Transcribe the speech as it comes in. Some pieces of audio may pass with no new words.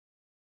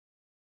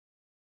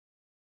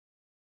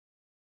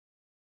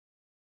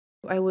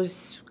I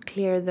was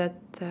clear that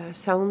the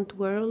sound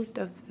world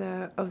of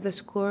the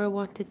score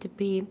wanted to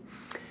be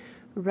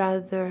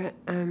rather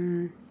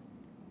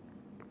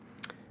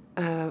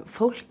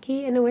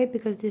folky in a way,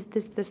 because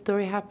the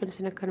story happens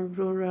in a kind of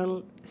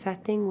rural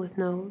setting with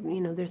no,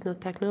 there's no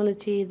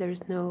technology,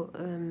 there's nothing.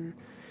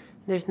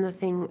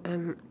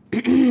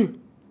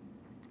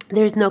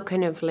 There's no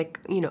kind of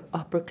like,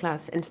 upper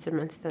class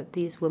instruments that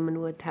these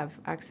women would have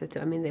access to.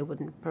 I mean, they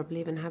wouldn't probably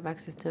even have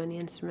access to any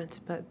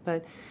instruments, but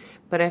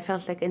I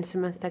felt like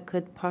instruments that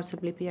could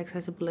possibly be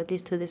accessible at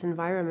least to this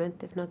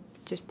environment, if not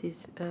just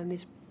these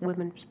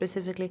women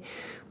specifically,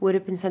 would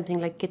have been something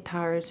like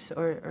guitars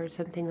or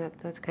something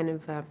that's kind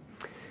of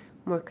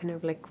more kind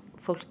of like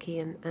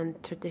folky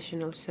and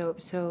traditional. So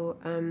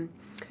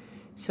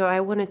I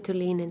wanted to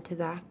lean into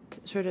that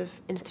sort of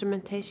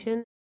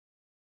instrumentation.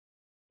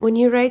 When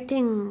you're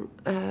writing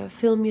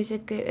film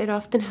music, it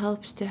often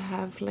helps to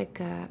have like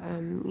a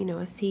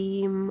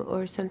theme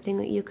or something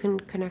that you can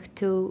connect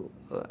to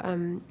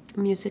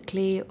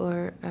musically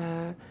or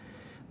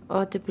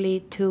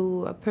audibly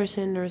to a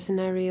person or a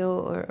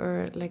scenario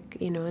or like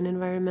an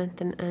environment.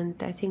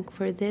 And I think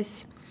for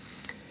this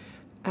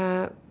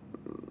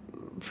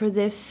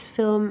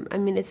film, I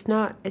mean,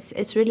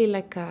 it's really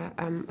like a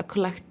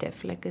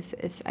collective. Like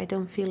I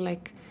don't feel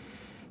like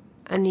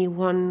any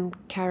one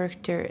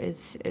character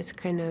is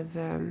kind of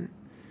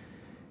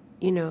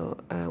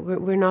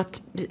we're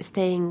not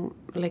staying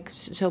like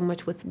so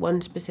much with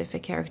one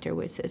specific character.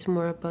 It's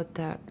more about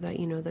the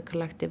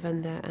collective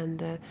and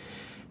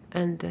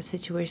the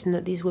situation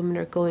that these women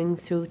are going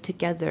through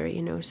together.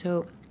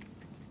 So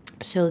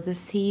the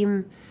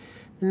theme,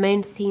 the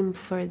main theme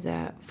for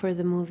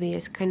the movie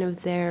is kind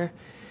of their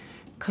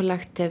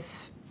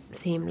collective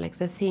theme, like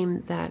the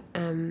theme that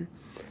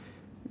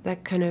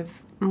that kind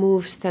of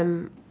moves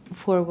them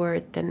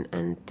forward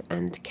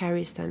and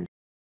carries them.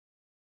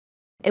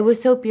 It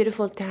was so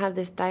beautiful to have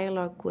this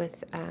dialogue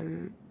with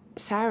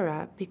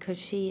Sarah, because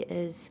she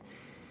is,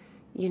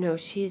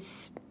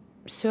 she's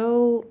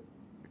so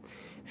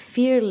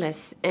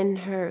fearless in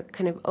her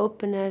kind of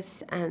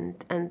openness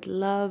and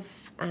love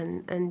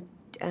and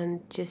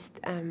just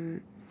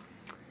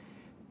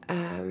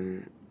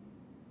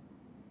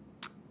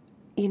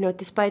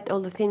despite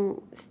all the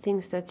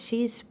things that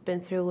she's been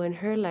through in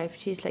her life,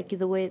 she's like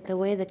the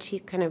way that she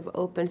kind of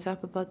opens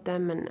up about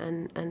them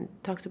and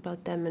talks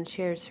about them and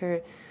shares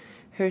her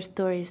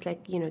stories,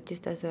 like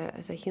just as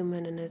a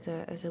human and as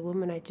a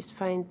woman. I just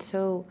find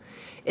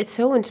it's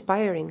so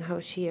inspiring how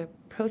she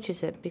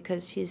approaches it,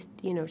 because she's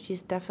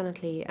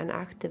definitely an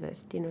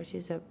activist.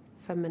 She's a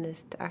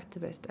feminist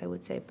activist, I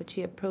would say, but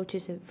she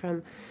approaches it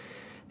from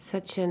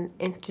such an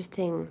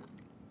interesting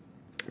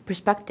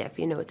perspective.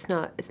 It's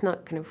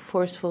not kind of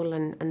forceful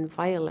and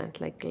violent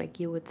like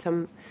you would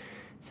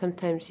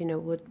sometimes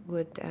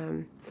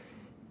would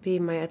be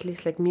my at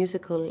least like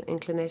musical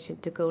inclination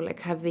to go like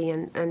heavy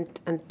and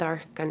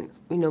dark and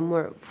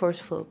more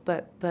forceful,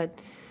 but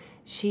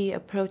she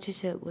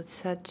approaches it with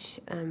such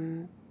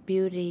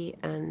beauty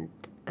and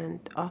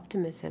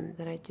optimism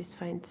that I just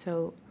find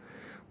so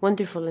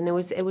wonderful. And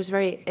it was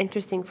very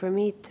interesting for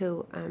me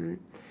to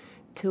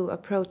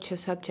approach a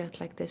subject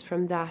like this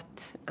from that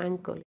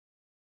angle.